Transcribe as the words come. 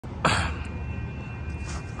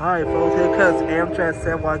Alright folks, here comes Amtrak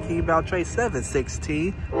San Joaquin bound train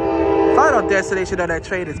 716. Final destination of that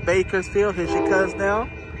train is Bakersfield. Here she comes now.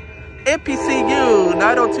 NPCU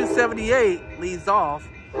 90278 leads off.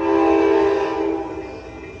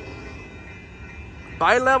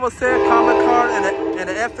 Bi-level set, common car, and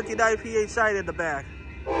an F59 PHI in the back.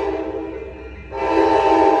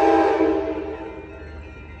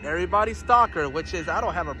 Everybody stalker, which is, I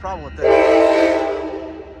don't have a problem with that.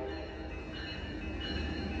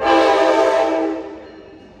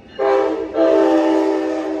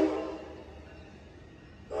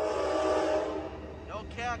 No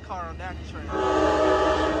cat car on that train.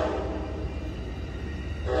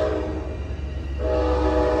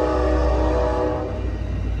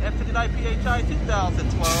 F59 PHI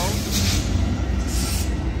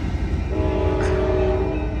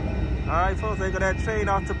 2012. Alright folks, they go that train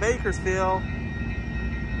off to Bakersfield.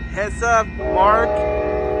 Heads up, Mark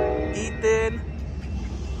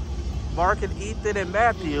and Ethan and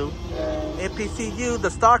Matthew. NPCU,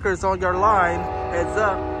 the stalkers on your line. Heads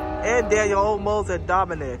up. And Daniel Olmos and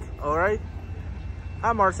Dominic. Alright?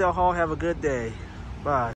 I'm Marcel Hall. Have a good day. Bye.